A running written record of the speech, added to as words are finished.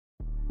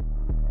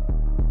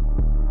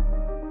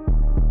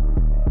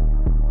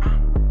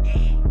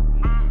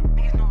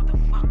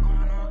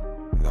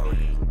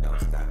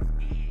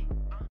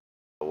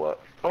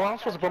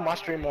supposed to put my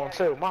stream on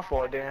too. My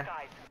fault, Dan.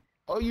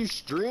 Oh, you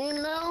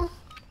stream now?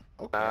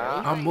 Okay.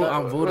 I'm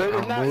voting.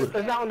 It's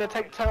not gonna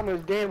take time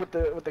with Dan with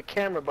the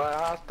camera,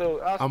 but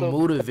I'm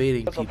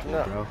motivating people,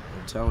 bro.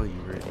 I'm telling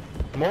you, Rick.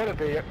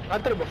 Motivate? I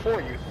did it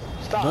before you.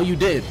 Stop. No, you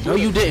didn't. No,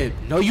 you didn't.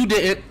 No, you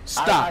didn't.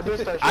 Stop.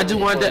 I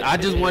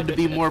just wanted to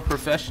be more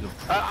professional.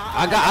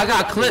 I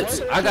got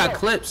clips. I got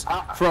clips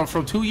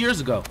from 2 years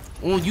ago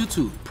on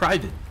YouTube,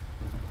 private.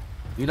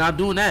 You're not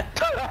doing that.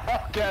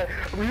 Okay,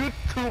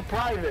 YouTube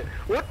private.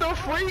 What the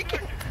freak,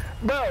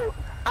 bro?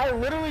 I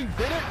literally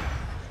did it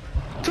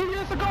 2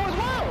 years ago as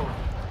well.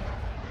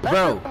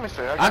 Bro,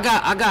 I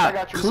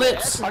got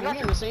clips. I got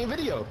you in the same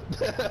video.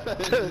 I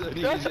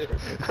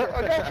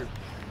got you.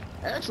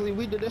 Actually,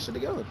 we did that shit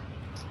together.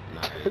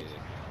 Nice.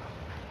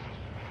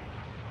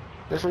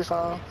 This we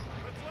saw.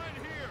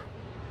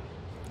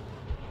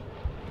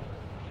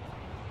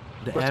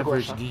 The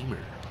average gamer.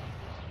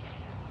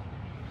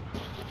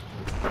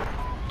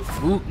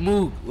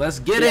 Moog, let's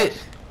get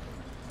it.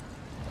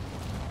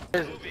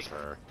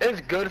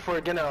 It's good for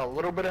getting a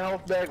little bit of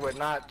health back, but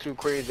not too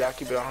crazy. I'll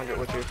keep it 100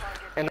 with you.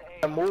 And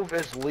the move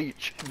is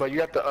leech, but you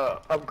have to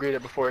upgrade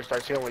it before it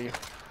starts healing you.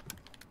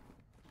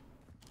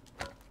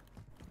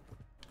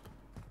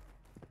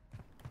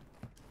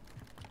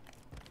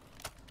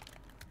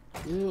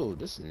 Ew,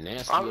 this is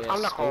nasty.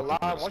 I'm not gonna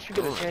lie. Once you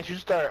get a chance, you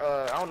start.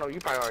 I don't know. You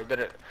probably already did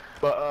it,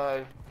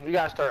 but you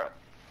gotta start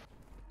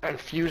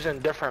infusing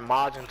different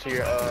mods into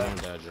your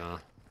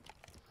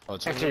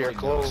into your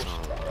clothes.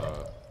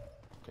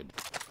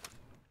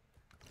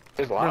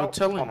 Bro,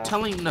 tell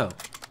him no.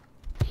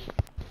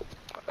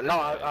 No,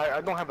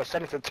 I don't have a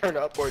setting to turn it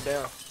up or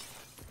down.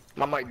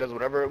 My mic does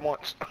whatever it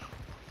wants.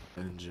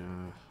 And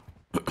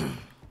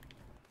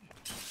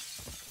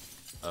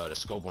the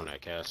scope on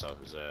that cast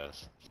off his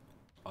ass.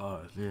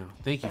 Oh yeah,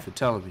 thank you for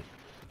telling me.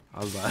 I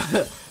was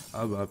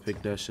about to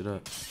pick that shit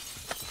up.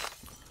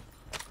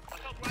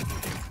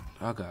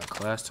 I got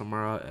class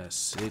tomorrow at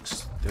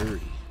 6:30.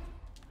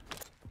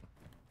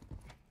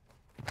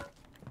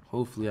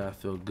 Hopefully I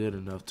feel good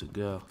enough to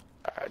go.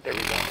 Alright, there we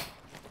go.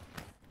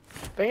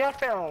 Then y'all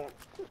found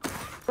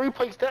 3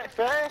 plates that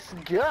fast?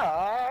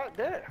 God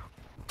damn.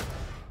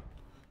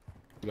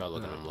 You gotta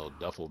look at them little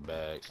duffel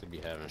bags. They be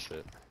having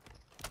shit.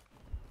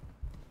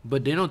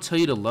 But they don't tell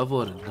you the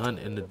level of the gun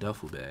in the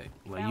duffel bag.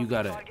 Like you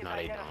gotta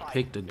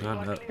pick the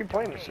gun up. You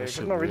playing this shit. There's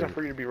no reason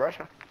for you to be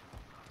rushing.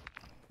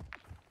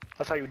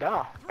 That's how you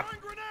die.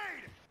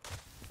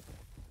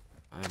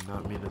 I did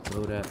not mean to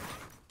throw that.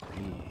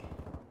 Yeah.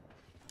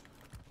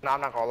 Nah,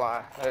 I'm not gonna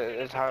lie.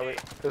 It's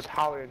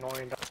highly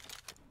annoying.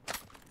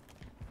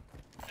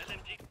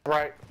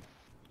 Right.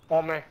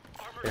 On me.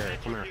 Here,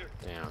 come here.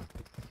 Damn.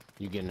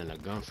 You getting in a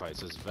gunfight?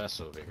 This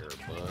vest over here,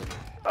 bud.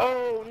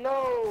 Oh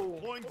no!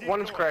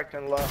 One's cracked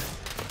and left.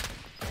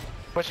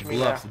 Push me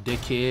Bluff, down.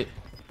 dickhead.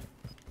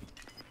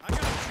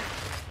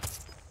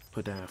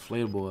 Put that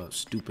inflatable up,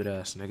 stupid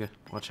ass nigga.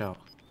 Watch out.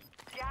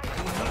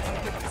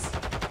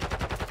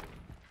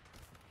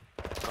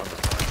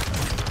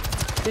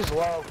 He's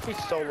low.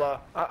 He's so low.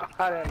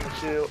 I didn't even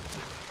shield.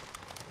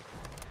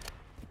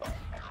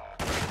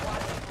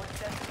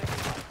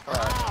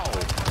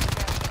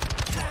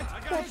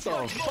 What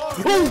the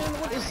fuck, man?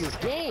 What is this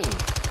game?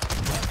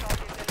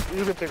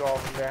 You can take all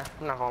of them there.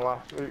 I'm not gonna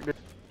lie.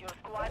 Your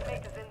squad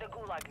mate is in the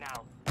gulag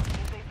now.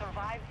 If they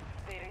survive,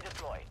 they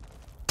redeploy.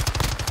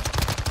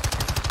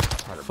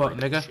 Fuck,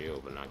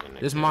 nigga.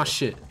 This my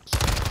shit.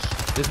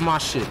 This my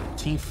shit.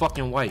 Team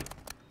fucking white.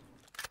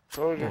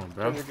 Come on,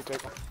 bro.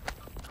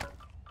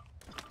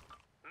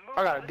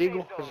 I got a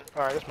deagle.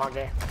 Alright, this is my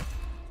game.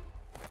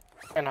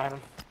 And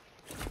item.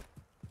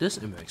 This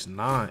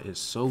MX-9 is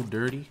so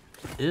dirty.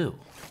 Ew.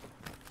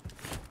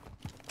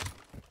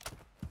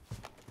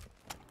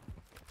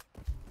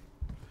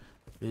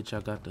 Bitch,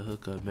 I got the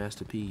hookup.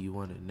 Master P, you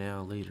want it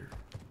now, later.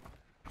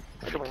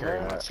 I had to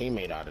carry my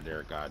teammate out of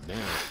there, goddamn.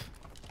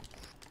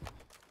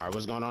 Alright,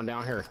 what's going on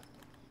down here?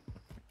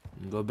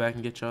 Go back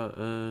and get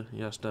y'all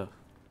stuff.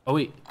 Oh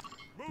wait.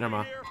 Never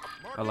mind.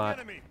 I lied.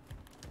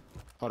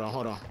 Hold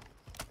on.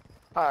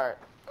 Alright.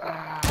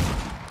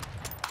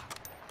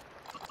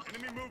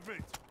 Enemy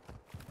movement.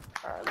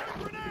 Alright.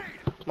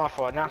 It's my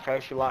fault. Now I can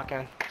actually lock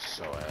in.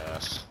 So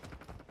ass.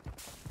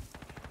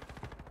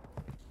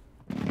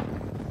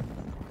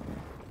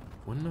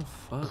 When the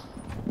fuck?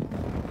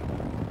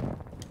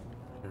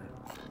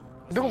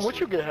 Dude, what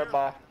you get hit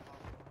by?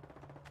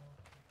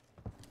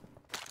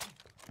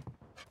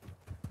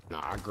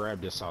 Nah, I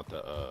grabbed this out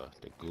the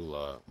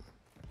gulag.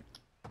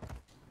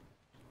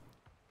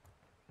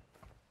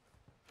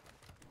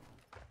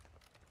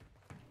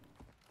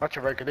 Watch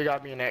your record. They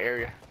got me in that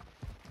area.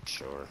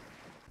 Sure.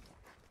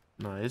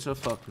 Nah, it's a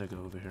fuck nigga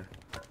over here.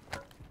 I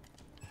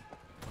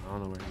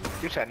don't know where he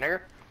is. You said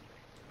nigger?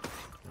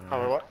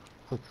 Oh, what?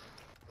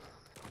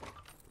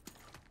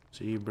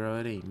 See, bro,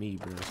 it ain't me,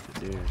 bro. It's the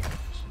dude.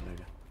 It's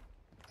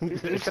a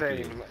nigga. You said it ain't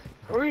even.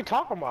 What are you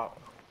talking about?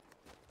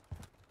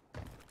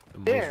 The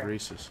most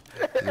racist.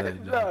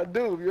 No,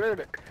 dude, you heard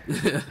it.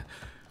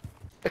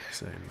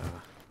 Say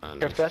nah.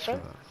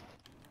 Confession?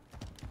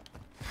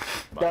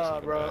 Nah,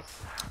 bro.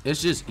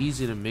 It's just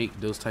easy to make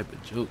those type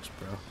of jokes,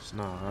 bro. It's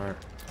not hard.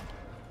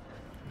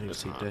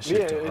 Niggas take that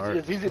shit to heart.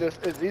 It's easy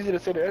to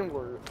say the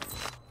N-word.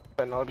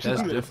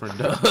 That's different,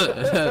 though.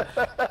 Yeah,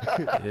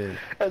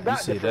 you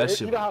say that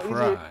shit with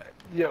pride.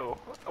 Yo,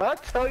 when I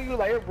tell you,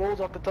 like, it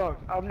rolls off the tongue.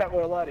 I'm not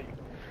gonna lie to you.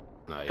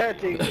 Nah,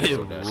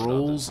 It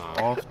rolls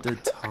off the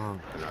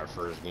tongue. In our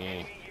first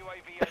game.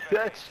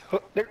 It's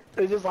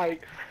just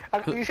like, I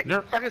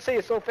can say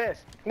it so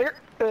fast.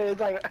 It's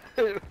like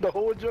the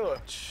whole jaw.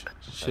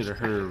 Should have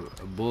heard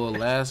a bull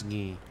last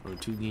game or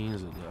 2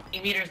 games ago.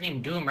 Meter's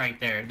named Doom right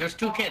there. There's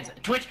 2 kids.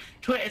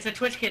 It's a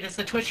Twitch kid. It's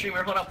a Twitch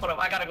streamer. Hold up.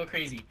 I gotta go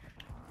crazy.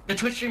 The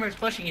Twitch streamer is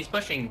pushing. He's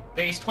pushing.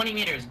 He's 20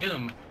 meters.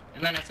 Doom.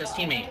 And then it's his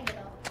teammate.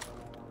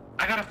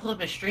 I gotta pull up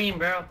his stream,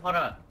 bro. Hold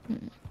up.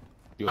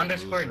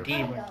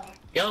 _D, bro.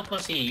 Yo,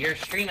 pussy, your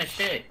stream is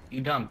shit.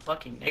 You dumb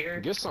fucking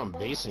nigger. Get some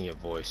bass in your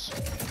voice,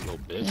 little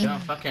bitch. Yo,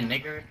 fucking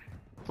nigger.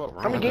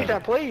 How many games I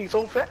played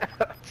so fast?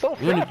 So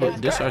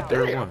fast. This our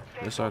third one.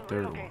 This our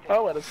third one. I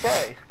want to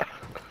say.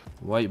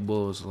 White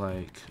Bull's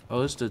like,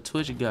 oh, it's the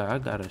Twitch guy. I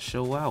gotta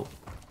show out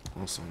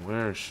on some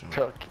weird shit.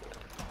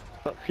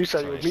 You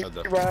said you would meet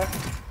Ryan?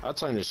 I'll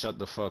tell him to shut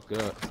the fuck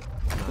up.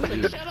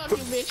 Shut up, you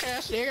bitch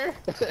ass nigger.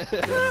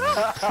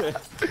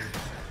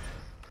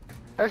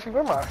 Actually,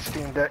 where's my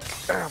Steam Deck?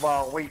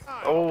 Well, wait.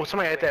 Oh,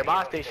 somebody at that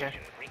buy station.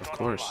 Of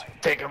course.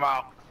 Take him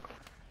out.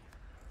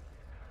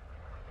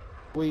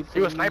 Wait,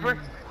 you a sniper?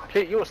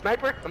 Hey, you a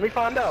sniper? Let me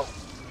find out.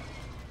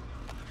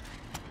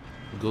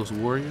 Ghost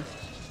Warrior?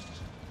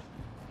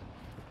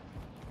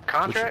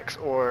 Contracts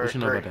or what you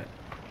know about that?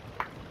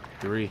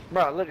 3.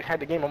 Bro, look, I had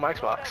the game on my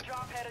Xbox.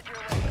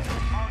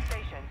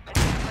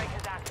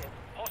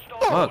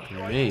 Fuck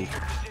me.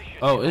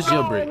 Oh, it's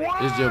jailbreak.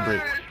 It's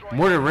jailbreak.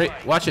 Mortar rate.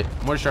 Watch it.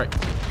 Mortar strike.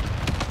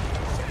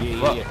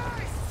 Yeah.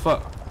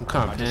 Fuck. I'm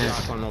coming.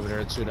 There's one over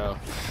there too, though.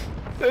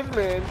 This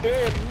man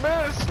did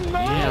miss. No.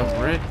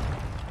 Damn, Rick.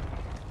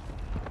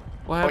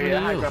 What happened to you?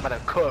 I'm about to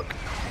cook.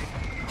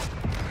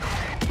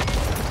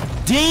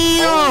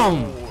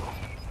 Damn! Oh.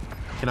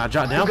 Can I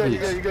drop down,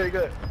 please? You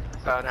good.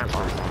 Never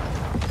mind.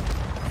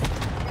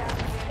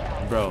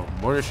 Bro,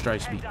 mortar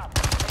strikes me.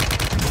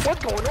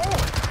 What's going on?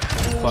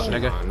 Fuck,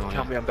 nigga.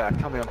 Tell me I'm back.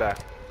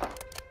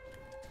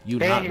 You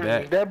not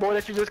back. That boy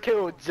that you just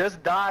killed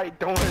just died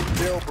doing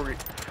jailbreak.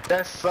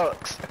 That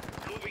sucks. Be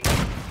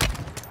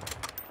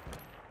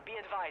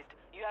advised,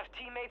 you have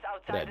teammates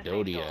outside That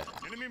Dodia.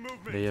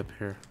 They up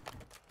here.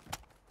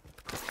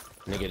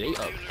 Nigga, they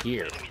up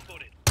here.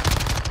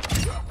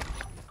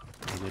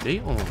 Nigga, they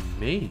on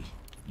me.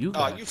 You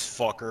got. Oh, you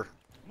fucker.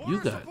 You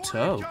got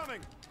toe.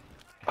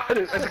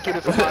 That's a kid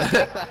that's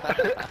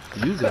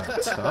You got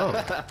toe.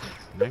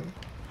 Nigga.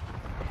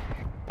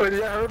 Oh,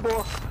 did that hurt,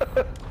 boy?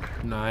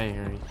 Nah, I ain't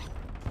hearing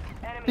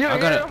you. I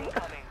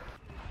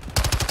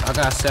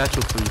got a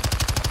satchel for you.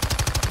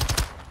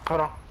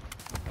 Hold on.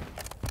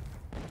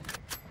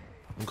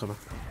 I'm coming.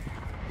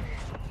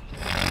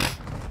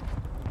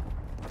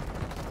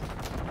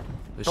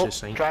 This shit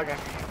sank. Dragon.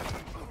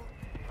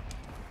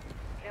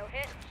 No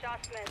hit,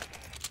 shots missed.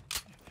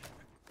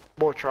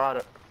 Boy, tried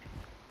it.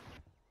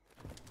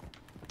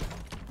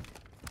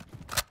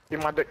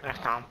 Give my dick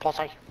next time,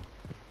 pussy.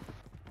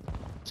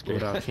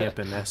 Without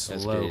camping, that's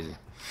low. Crazy.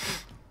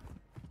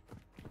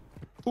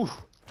 Ooh.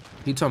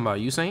 He talking about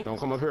you, Saint? Don't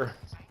come up here.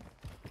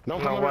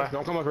 Don't come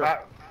up here.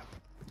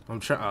 I'm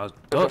trying. I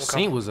thought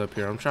Saint was up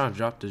here. I'm trying to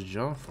drop this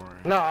jump for him.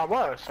 No, I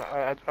was.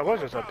 I was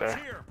just up there.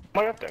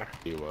 I'm up there.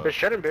 You It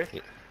shouldn't be.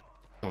 Yeah.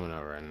 Coming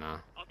out right now.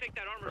 I'll take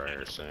that armor. Right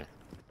here, Saint.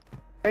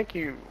 Thank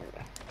you.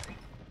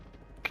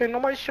 Can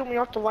nobody shoot me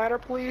off the ladder,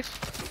 please?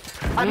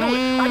 I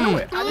knew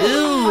it.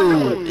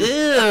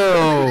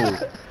 Ew.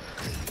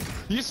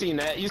 You seen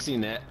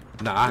that?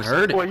 Nah, I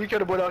heard it. Well, you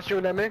could have put out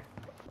shooting at me.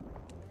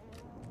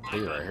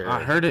 Right here.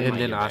 I heard it, and Might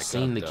then get I back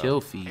seen up, the though. kill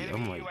feed.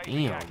 I'm like,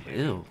 damn,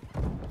 ew.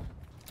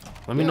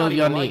 Let me know if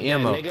y'all need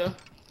ammo. Nigga.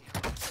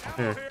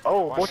 Here,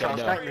 Oh, boy, Watch trying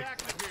to that snipe me.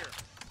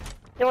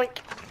 Yoink.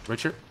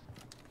 Richard.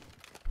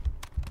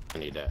 I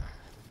need that.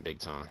 Big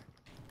time.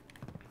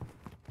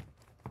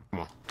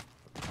 Come on.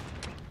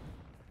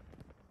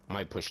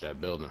 Might push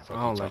that building. I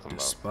don't like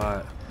this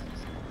spot.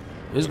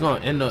 It's gonna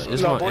end up.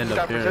 It's gonna end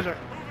up here.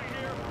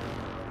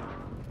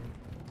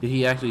 Did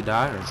he actually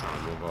die or?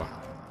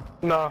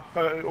 No,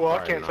 well,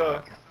 I can't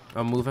tell.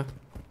 I'm moving.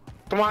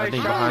 Somebody I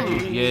think shot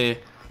behind you. me. Yeah.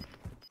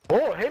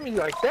 Oh, hit me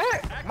like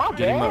that. My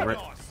Get him up, bad. Rick.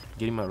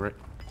 Get him up, Rick.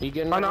 He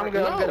getting Oh, up no, I'm right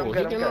good, now. I'm good, I'm good,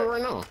 He I'm getting up good.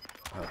 right now.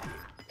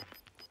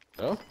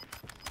 Oh?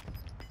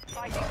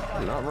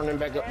 I'm not running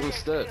back up them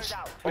steps.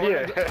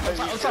 Yeah.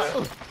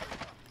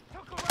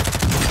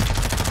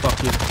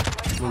 Fuck you.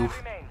 Move.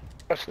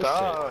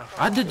 Stop.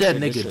 I did that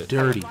nigga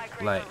dirty.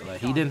 Like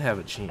he didn't have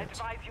a chance.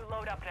 Advise you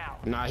load up now.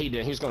 Nah, he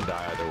didn't. He's gonna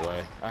die either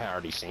way. I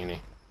already seen him.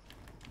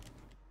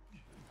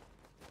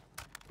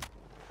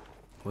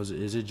 Was it?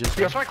 Is it just?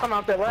 Yeah, somebody come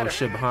out that Oh ladder.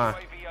 shit, behind.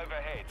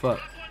 Fuck.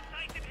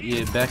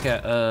 Yeah, back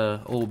at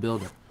old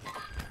building.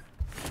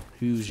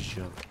 Huge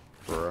jump.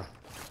 Bruh.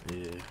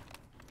 Yeah.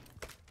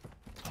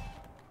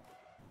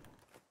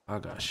 I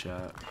got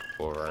shot.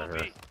 Or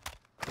right here.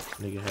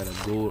 Nigga had a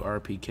gold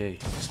RPK.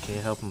 Just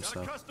can't help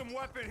himself.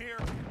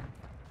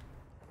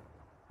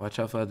 Watch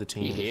out for other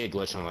teams. He head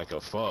glitching like a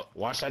fuck.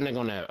 Watch that nigga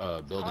on that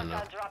building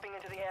now.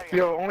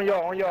 Yo, on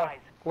y'all.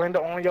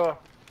 Linda, on y'all.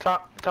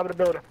 Top of the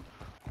building.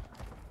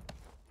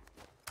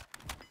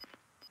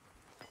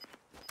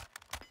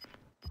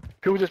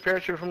 People just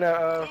parachuted from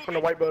that from the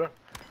white building.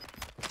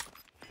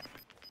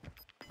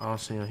 I don't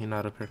see him. He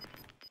not up here.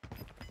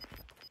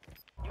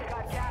 You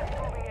got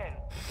gas moving in.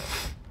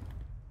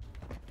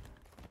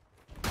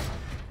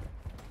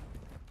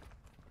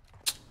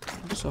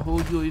 It's a whole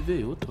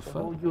UAV. What the fuck?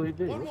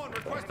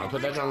 I'll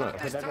put that on that.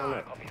 Copy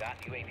that.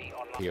 UAV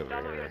online. He over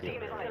Some of your here.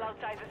 team is still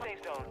outside the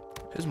safe zone.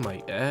 His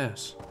mic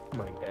ass.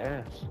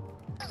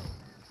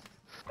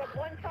 Got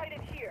one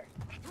sided here.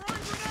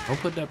 Don't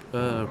put that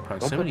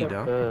proximity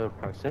down. Hostile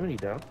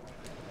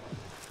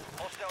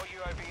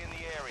UAV in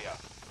the area.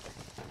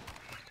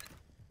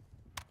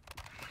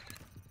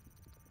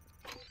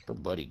 Where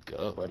buddy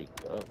go?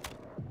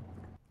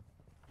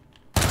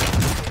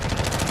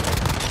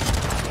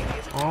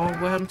 Oh,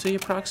 what happened to your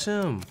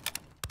proxim?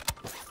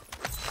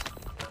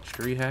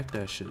 Street hack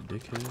that shit,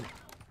 dickhead.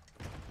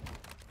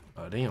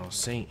 Oh, they on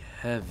Saint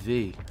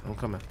heavy. I'm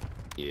coming.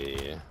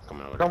 Yeah.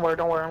 Coming over. Don't worry.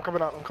 I'm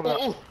coming out.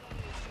 Oh.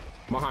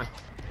 Behind.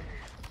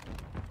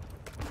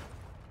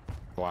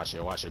 Watch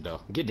it though.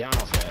 Get down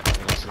off that. I'm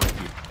gonna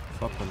snipe you.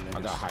 Fuck them niggas.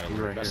 I got high He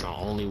alert. right That's here. the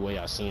only way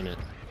I seen it.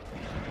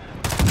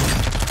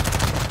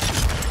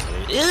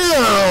 Ew!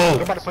 I'm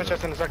about to punch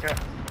us in a second.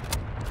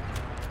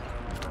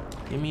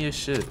 Give me your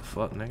shit.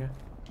 Fuck, nigga.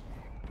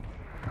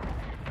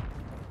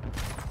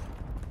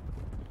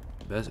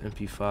 Best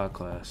MP5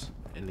 class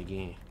in the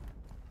game.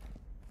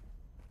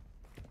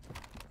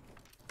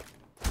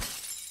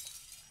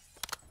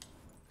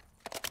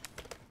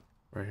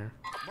 Right here.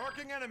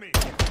 Marking enemy.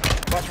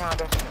 Watch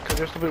behind us, cause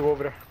there's two people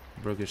over there.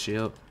 Broke his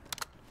shield.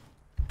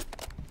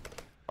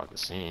 Fucking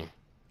seen.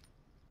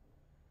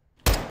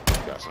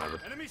 Got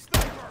sniper. Enemy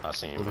sniper. I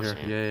seen him. Over I here.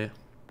 seen him. Yeah.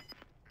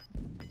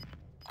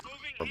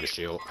 Broke his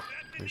shield.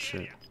 Good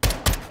shit.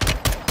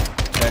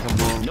 Back and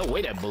boom. No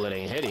way that bullet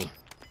ain't hitting.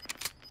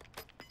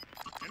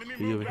 Enemy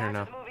He over here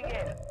now. Moving in. New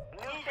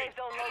safe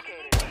zone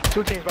located.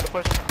 Two teams about to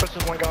push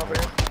this one guy over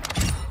here.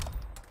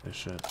 Good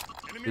shit.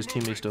 His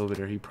teammate's still over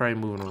there. He probably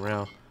moving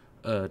around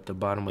at the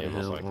bottom of Yeah, the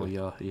most hill. likely.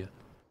 Oh, y'all. Yeah.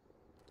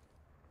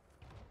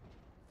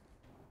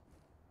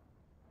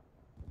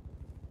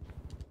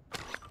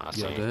 I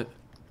seen Y'all him. good?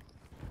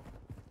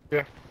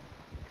 Yeah.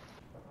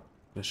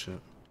 Good shit.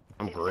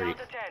 I'm It's great.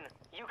 down to 10.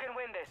 You can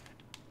win this.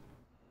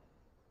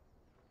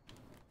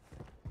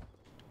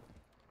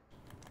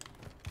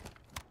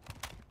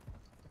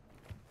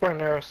 Right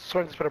there.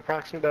 Someone just put a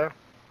proximity down.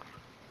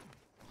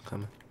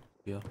 Coming.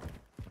 Yeah.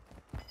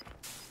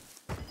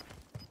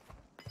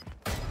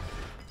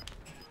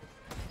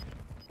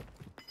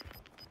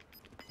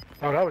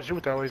 Oh, that was you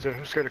with that laser.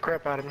 You scared the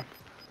crap out of me.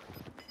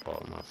 Oh,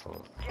 my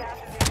fault. Gas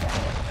is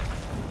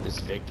inbound. This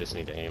Vic just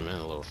need to aim in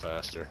a little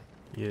faster.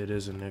 Yeah, it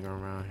is a nigga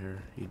around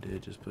here. He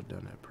did just put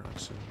down that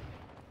proxy.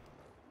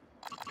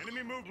 Enemy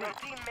Your movement.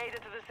 team made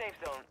it to the safe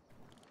zone.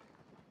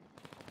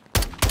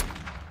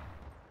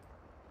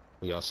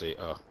 Y'all see,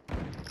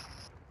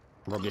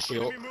 broke his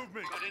shield. Enemy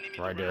movement.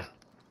 Right there.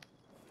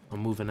 I'm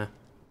moving in.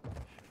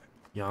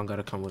 Y'all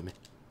gotta come with me.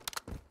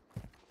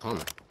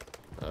 Coming.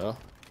 Well.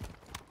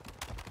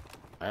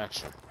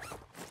 Action.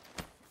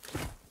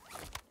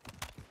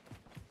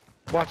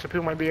 Watch, the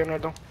people might be in there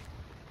though.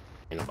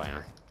 Ain't nobody in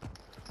there.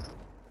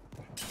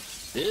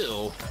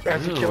 Ew.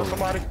 As you kill Ew.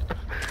 somebody.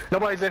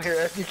 Nobody's in here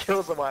as you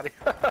kill somebody.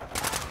 Back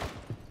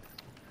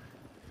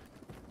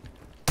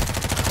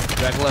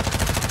left.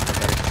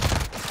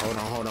 Hold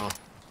on.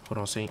 Hold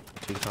on, Saint.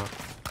 Take your time.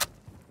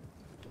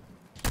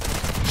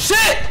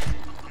 Shit!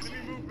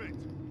 Enemy movement.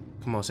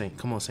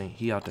 Come on, Saint.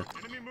 He out there.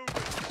 Enemy movement.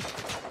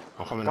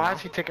 I'm coming Why out.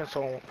 is he taking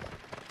so long?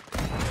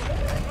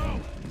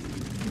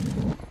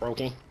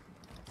 Broken.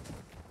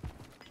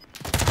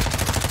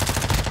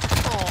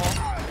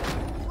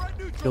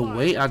 The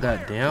way I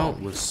got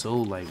down was so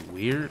like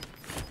weird.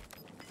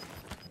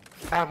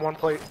 I have one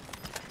plate.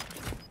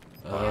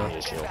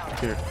 His shield.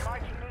 Here.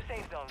 Marking new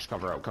safe zone. Just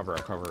cover up.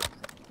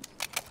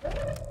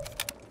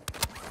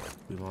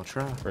 We gonna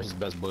try. Where's his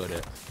best bullet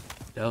at?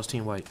 That was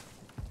Team White.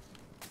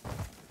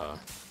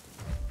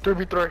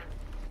 3v3.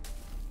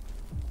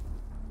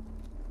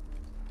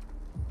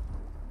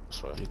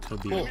 This way. It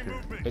could be up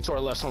here. It's to our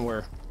left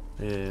somewhere.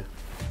 Yeah.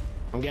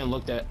 I'm getting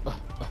looked at. Up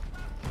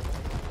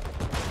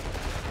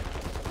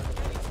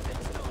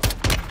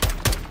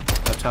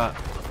top.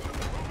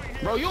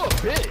 Bro, you a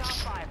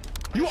bitch.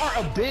 You are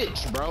a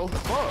bitch, bro.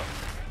 Fuck.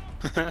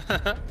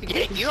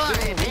 You are a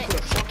bitch. Put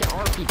a fucking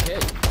RPK.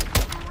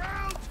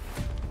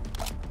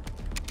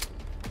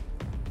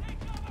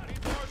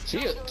 See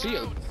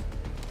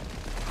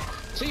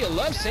ya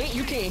left, Saint.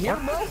 You can't hear,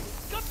 bro?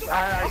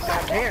 I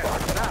can't. I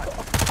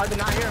cannot. I did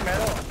not hear him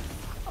at all.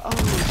 Oh,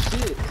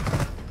 shit.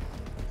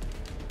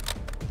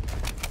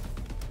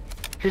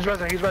 He's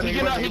running. He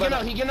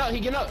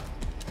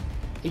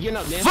getting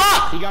up, damn.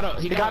 Fuck! He got up.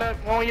 He got it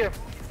on you.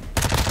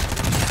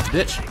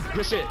 bitch.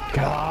 Good shit.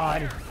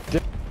 God.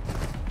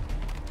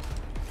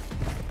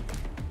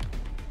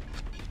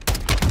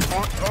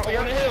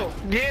 On the hill.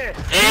 Yeah.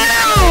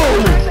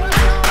 Ew!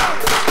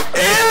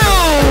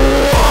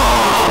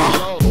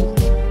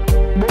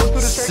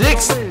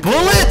 6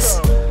 bullets?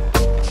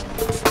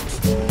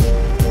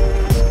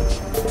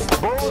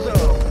 Bozo.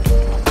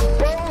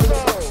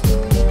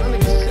 Y'all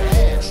niggas is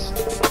ass.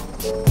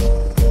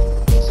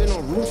 Sitting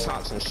on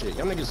rooftops and shit.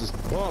 Y'all niggas is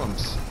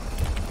bums.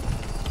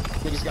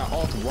 Niggas got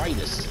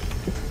arthritis.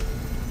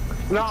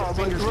 No,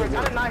 but look,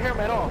 I did not hear him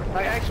at all.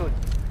 Like, actually.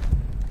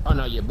 Oh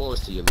no, your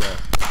boys to your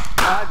left.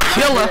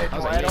 Killer.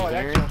 At all.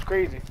 That shit was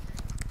crazy.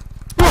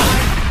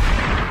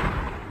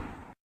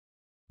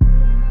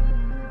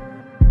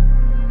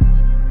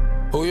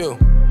 Who you?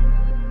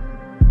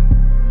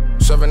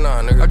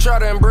 7'9", nigga. I try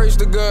to embrace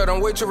the good. I'm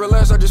way too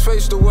relaxed, I just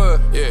face the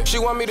wood. Yeah. She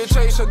want me to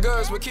chase her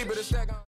goods, but keep it a stack.